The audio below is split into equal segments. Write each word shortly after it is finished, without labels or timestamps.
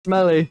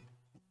Smelly.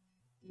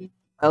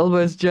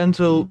 Elbows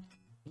gentle.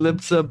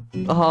 Lips are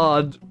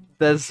hard.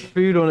 There's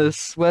food on his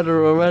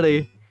sweater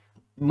already.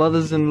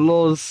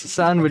 Mothers-in-law's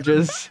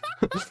sandwiches.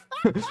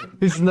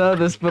 He's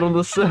nervous, but on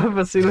the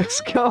surface he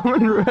looks calm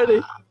and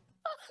ready.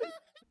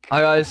 Hi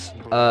guys,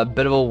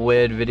 bit of a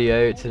weird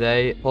video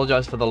today.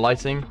 Apologize for the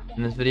lighting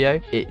in this video.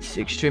 It's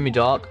extremely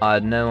dark. I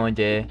had no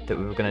idea that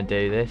we were going to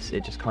do this.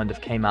 It just kind of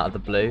came out of the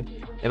blue.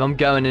 If I'm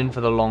going in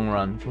for the long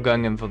run, if I'm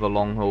going in for the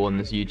long haul in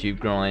this YouTube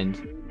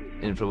grind,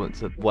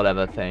 influencer,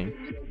 whatever thing,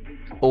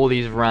 all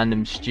these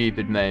random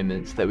stupid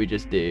moments that we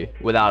just do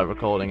without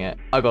recording it,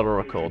 I gotta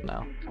record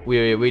now.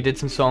 We did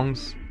some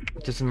songs,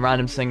 just some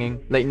random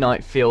singing, late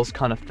night feels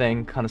kind of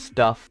thing, kind of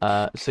stuff.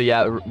 So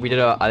yeah, we did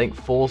I think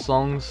 4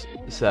 songs.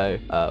 So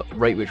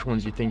rate which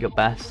ones you think are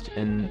best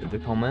in the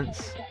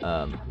comments,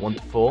 1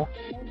 to 4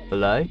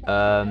 below.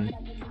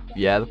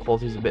 Yeah, the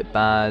quality's a bit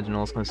bad and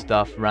all this kind of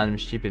stuff. Random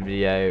stupid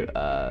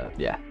video.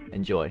 Yeah,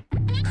 enjoy.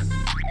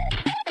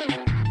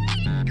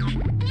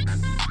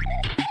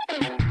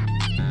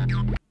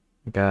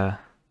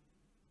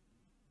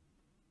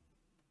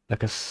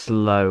 Like a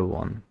slow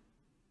one.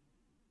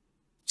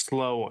 A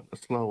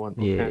slow one.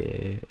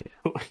 Okay.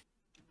 Yeah.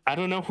 I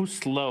don't know who's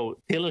slow.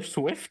 Taylor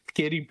Swift,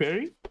 Katy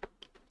Perry,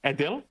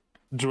 Adele,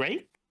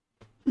 Drake,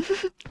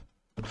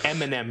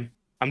 Eminem.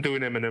 I'm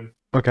doing Eminem.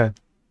 Okay.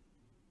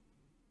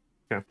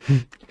 Yeah.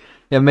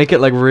 Yeah, make it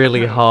like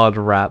really hard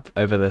rap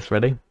over this.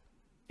 Ready?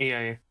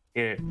 Yeah.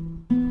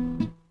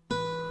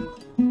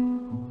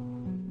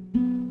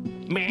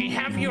 May I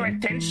have your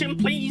attention,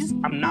 please?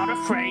 I'm not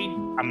afraid.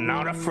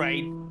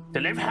 To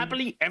live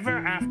happily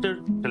ever after.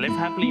 To live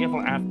happily ever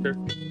after.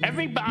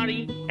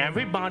 Everybody,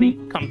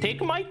 come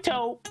take my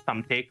toe.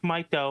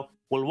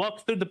 We'll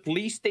walk through the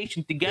police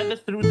station together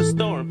through the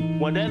storm.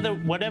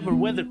 Whatever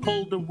weather,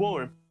 cold or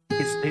warm.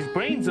 His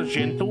brains are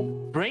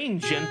gentle.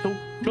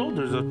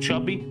 Shoulders are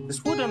chubby.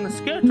 There's wood on the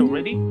skirt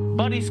already.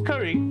 Body's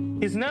curry.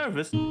 He's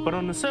nervous, but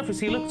on the surface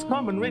he looks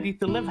calm and ready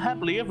to live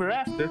happily ever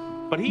after.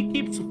 But he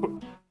keeps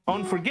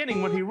on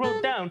forgetting what he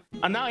wrote down,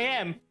 and I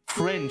am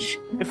French.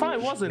 If I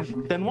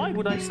wasn't, then why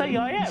would I say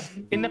I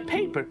am? In the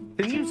paper,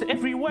 the news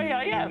every way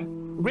I am.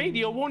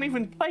 Radio won't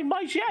even play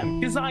my jam,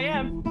 cause I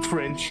am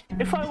French.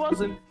 If I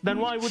wasn't, then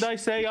why would I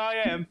say I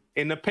am?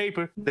 In the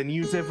paper, the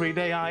news every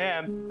day I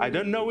am. I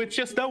don't know, it's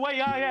just the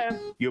way I am.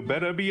 You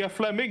better be a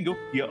flamingo,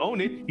 you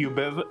own it, you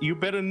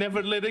better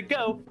never let it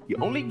go. You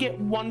only get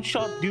one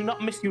shot, do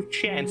not miss your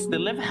chance to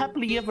live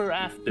happily ever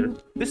after.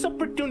 This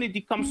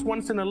opportunity comes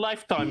once in a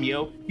lifetime,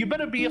 yo. You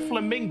better be a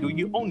flamingo,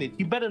 you own it,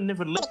 you better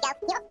never let it go.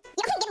 You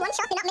only get one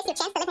shot, do not miss your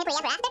chance to live happily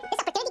ever after. This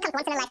opportunity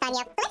comes once in a lifetime,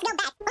 yo. So let's go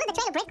back, follow the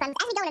trail of breadcrumbs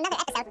as we go in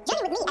another episode.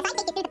 Journey with me as I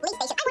take you through the police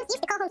station. I once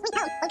used to call home sweet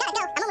home. Well, gotta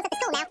go, I'm almost at the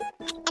school now.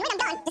 And when I'm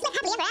gone, just live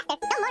happily ever after.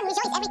 Don't mourn,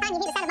 rejoice every time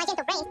you hear the sound of my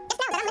gentle brain. Just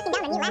know that I'm looking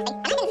down on you laughing,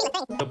 and I didn't feel a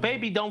thing. So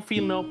baby, don't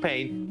feel no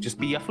pain, just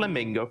be a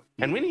flamingo.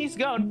 And when he's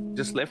gone,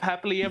 just live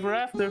happily ever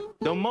after.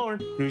 Don't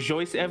mourn,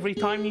 rejoice every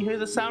time you hear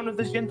the sound of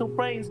his gentle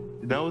praise.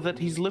 Know that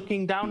he's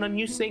looking down on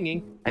you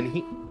singing,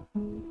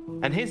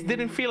 and his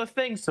didn't feel a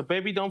thing, so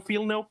baby, don't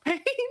feel no pain.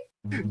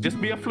 Just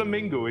be a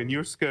flamingo in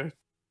your skirt.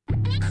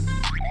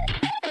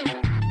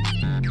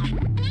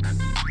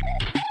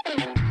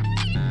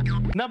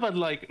 No, but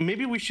like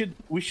maybe we should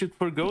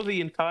forgo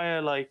the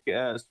entire like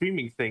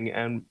streaming thing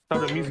and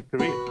start a music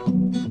career.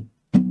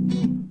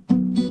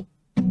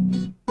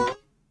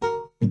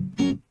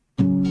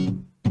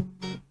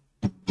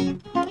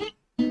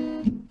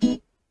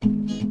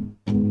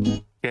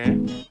 Okay.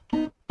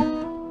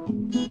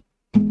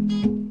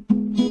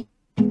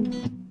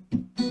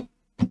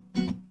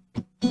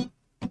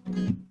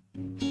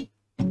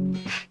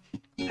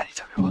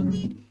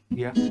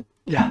 Yeah.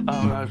 Yeah.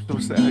 Oh, I was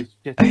supposed to say,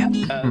 shit. Oh, yeah.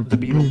 The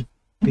Beatles.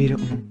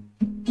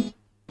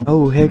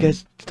 Oh, here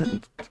goes.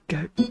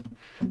 Go.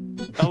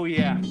 Oh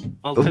yeah,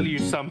 I'll tell you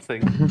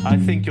something. I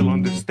think you'll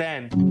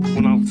understand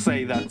when I'll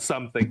say that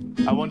something.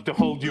 I want to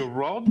hold your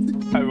rod.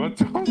 I want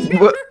to hold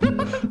your...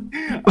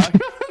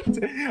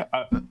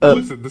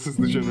 Listen, this is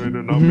the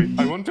generator, not me.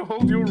 I want to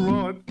hold your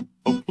rod.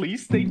 Oh,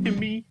 please say to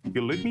me,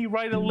 you let me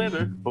write a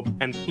letter. Oh,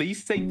 and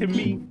please say to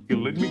me, you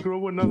let me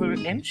grow another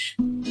inch.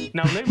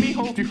 Now let me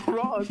hold your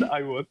rod.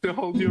 I want to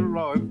hold your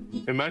rod.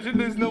 Imagine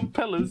there's no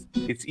pillars.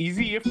 It's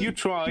easy if you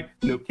try.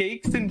 No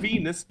cakes in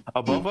Venus.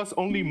 Above us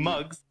only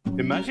mugs.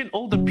 Imagine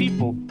all the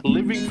people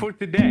living for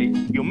today.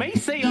 You may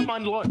say I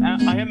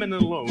am an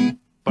alone,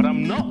 but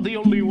I'm not the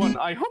only one.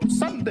 I hope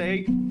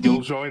someday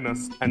you'll join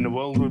us and the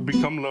world will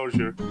become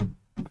larger.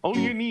 All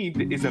you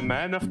need is a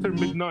man after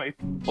midnight.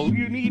 All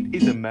you need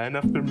is a man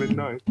after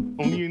midnight.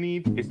 All you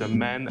need is a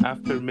man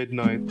after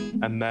midnight.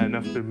 A man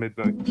after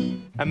midnight.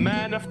 A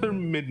man after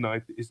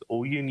midnight is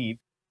all you need.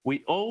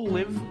 We all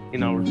live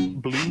in our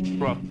blue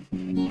truck.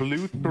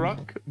 Blue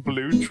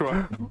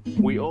truck.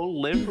 We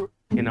all live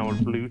in our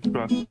blue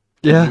truck.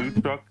 Yeah.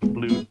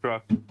 Blue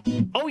truck.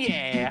 Oh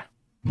yeah!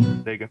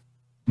 There you go.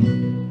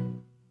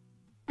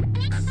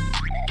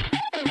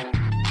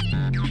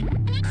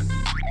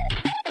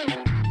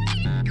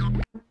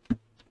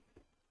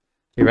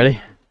 You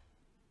ready?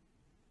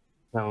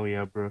 Oh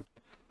yeah, bro.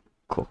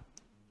 Cool.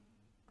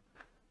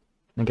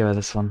 And give her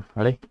this one.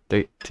 Ready?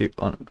 3, 2,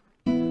 1.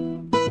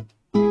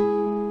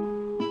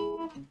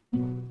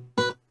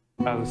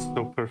 That was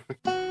so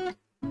perfect.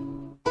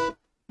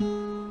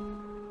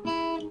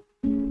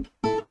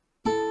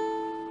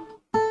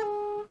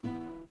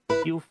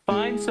 You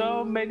find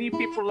so many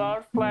people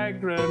are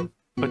flagrant,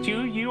 but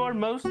you are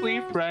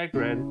mostly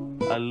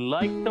fragrant. I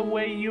like the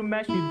way you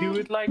mash, you do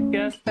it like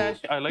a stash.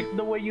 I like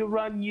the way you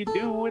run, you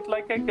do it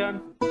like a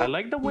gun. I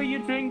like the way you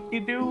drink, you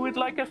do it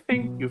like a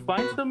thing. You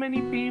find so many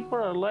people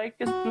are like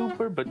a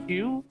super, but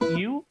you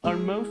are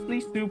mostly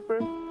super.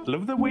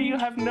 Love the way you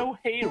have no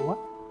hair. What?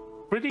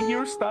 Pretty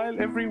your style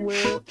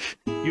everywhere.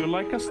 You're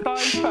like a style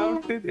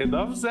fountain,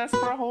 enough zest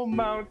for a whole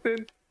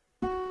mountain.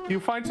 You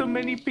find so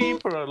many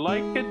people are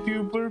like a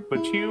duper,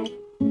 but you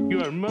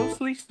are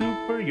mostly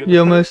super.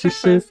 You're mostly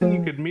person, super.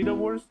 You could meet the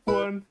worst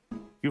one.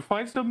 You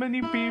find so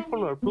many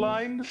people are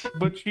blind,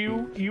 but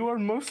you are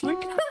mostly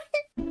kind.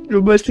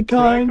 You're mostly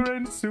kind.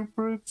 Fragrant,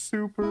 super,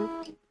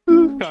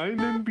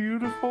 kind and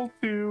beautiful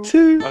too.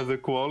 Are the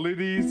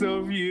qualities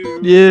of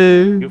you.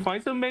 Yeah. You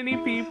find so many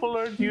people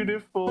are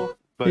beautiful,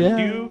 but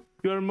Yeah.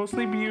 you are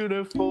mostly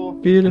beautiful.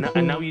 Beautiful.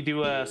 And now you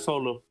do a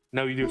solo.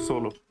 Now you do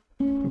solo.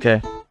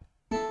 Okay.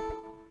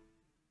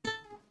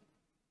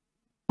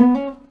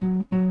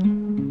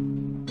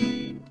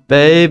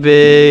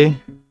 Baby,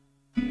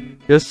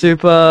 you're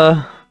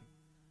super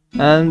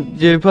and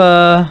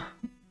duper,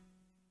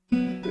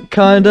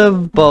 kind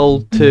of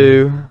bold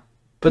too,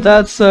 but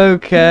that's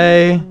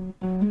okay.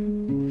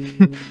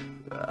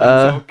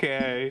 It's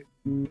okay.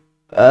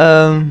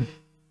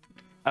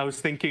 I was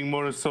thinking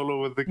more a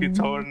solo with the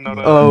guitar, not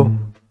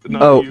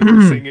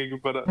you singing,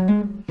 but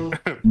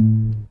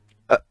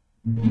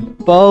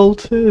bold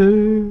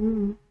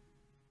too.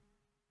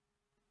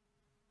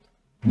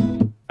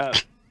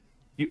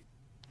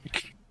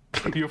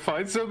 You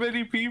find so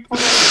many people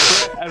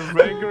and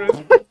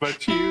fragrant,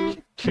 but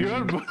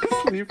you're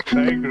mostly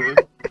fragrant.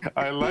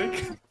 I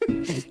like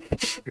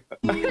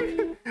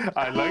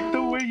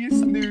the way you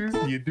snooze,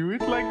 you do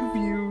it like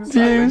views.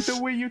 I like the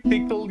way you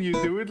tickle, you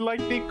do it like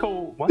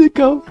Nicole. What?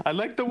 Nicole. I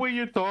like the way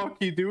you talk,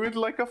 you do it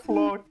like a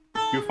flock.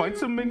 You find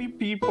so many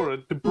people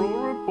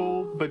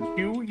adorable, but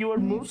you are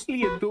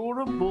mostly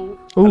adorable.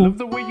 Ooh. I love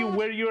the way you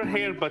wear your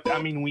hair, but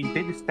I mean, we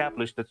did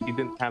establish that you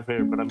didn't have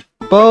hair, but I'm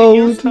your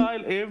Bold.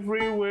 style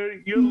everywhere.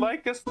 You're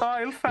like a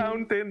style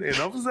fountain,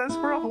 enough zest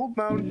for a whole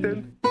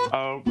mountain.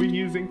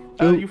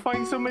 You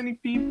find so many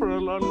people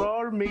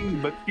alarming,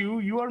 but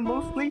you are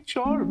mostly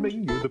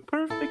charming. You're the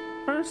perfect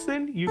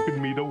person. You could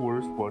meet a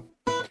worst one.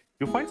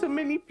 You find so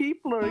many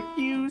people are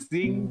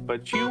accusing,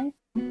 but you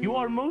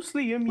are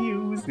mostly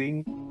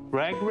amusing.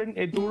 Fragrant,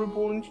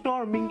 adorable, and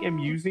charming,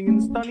 amusing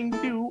and stunning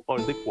too are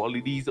the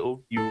qualities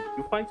of you.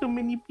 You find so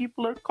many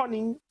people are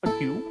cunning,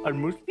 but you are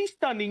mostly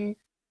stunning.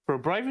 For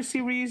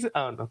privacy reasons,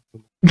 no.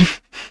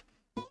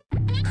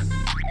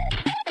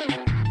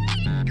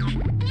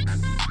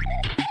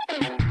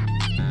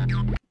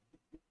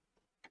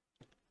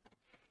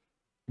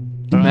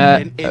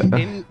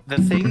 In the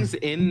things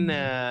in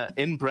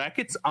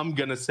brackets, I'm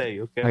gonna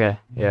say, okay? Okay,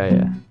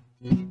 yeah.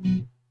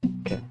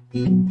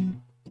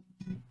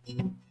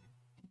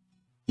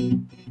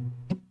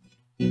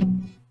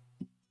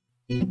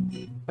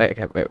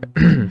 Okay. Wait.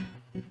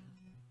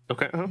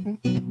 Okay.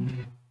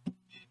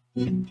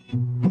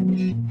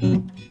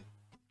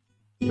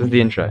 This is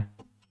the intro.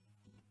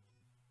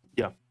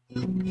 Yeah.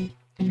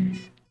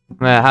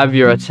 May I have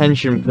your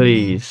attention,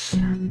 please?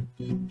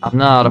 I'm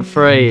not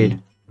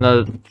afraid.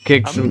 No, to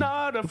kick some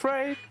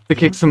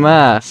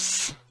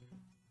ass.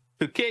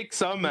 To kick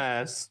some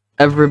ass.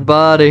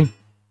 Everybody,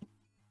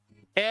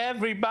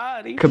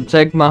 come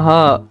take my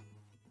heart.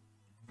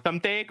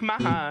 Come take my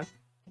heart.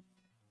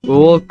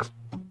 We'll walk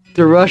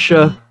to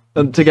Russia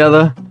and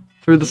together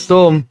through the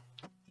storm.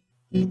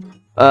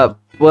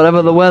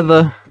 Whatever the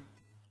weather,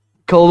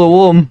 cold or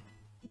warm.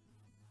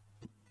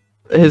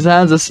 His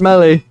hands are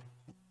smelly,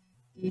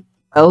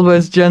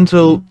 elbows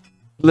gentle,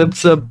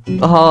 lips are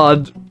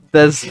hard.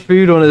 There's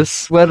food on his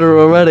sweater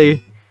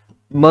already.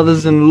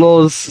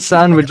 Mothers-in-law's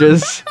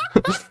sandwiches.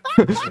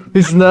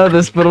 He's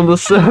nervous, but on the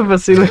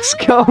surface he looks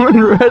calm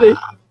and ready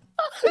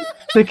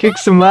to kick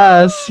some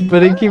ass,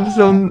 but he keeps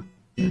on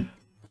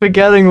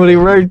forgetting what he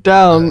wrote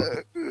down,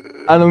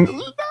 and I'm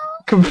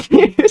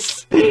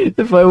confused.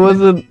 If I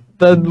wasn't,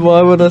 then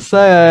why would I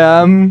say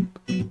I am?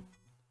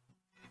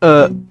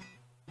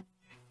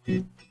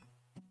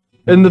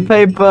 In the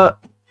paper,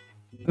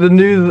 the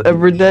news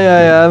every day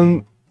I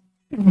am.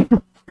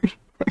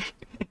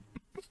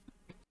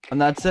 And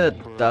that's it.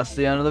 That's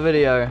the end of the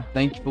video.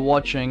 Thank you for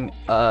watching.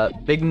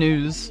 Big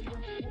news.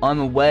 I'm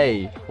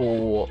away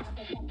for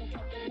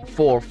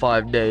 4 or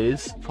 5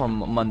 days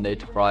from Monday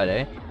to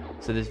Friday.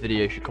 So this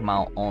video should come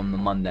out on the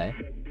Monday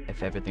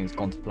if everything's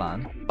gone to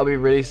plan. I'll be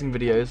releasing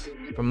videos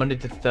from Monday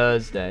to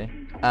Thursday.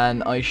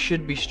 And I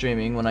should be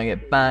streaming when I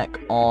get back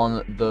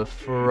on the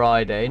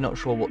Friday. Not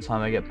sure what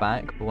time I get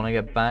back, but when I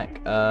get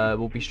back,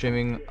 we'll be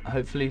streaming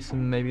hopefully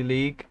some maybe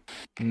League,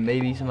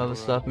 maybe some other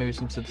stuff, maybe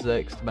some Civ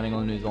 6, depending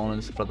on the news on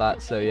and stuff like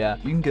that. So yeah,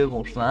 you can go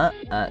watch that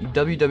at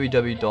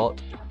www.twitch.tv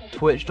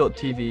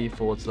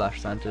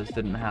twitch.tv/Santas.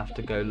 Didn't have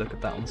to go look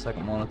at that on the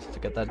second monitor to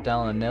get that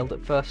down. I nailed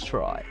it first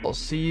try. I'll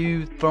see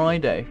you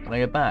Friday when I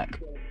get back.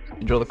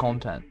 Enjoy the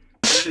content.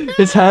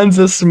 His hands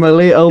are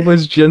smelly,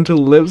 elbows gentle,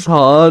 lips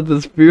hard.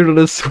 There's food on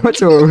his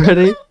sweater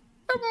already.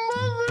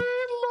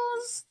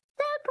 Mother-in-law's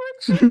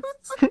sandwiches.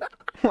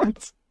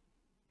 What?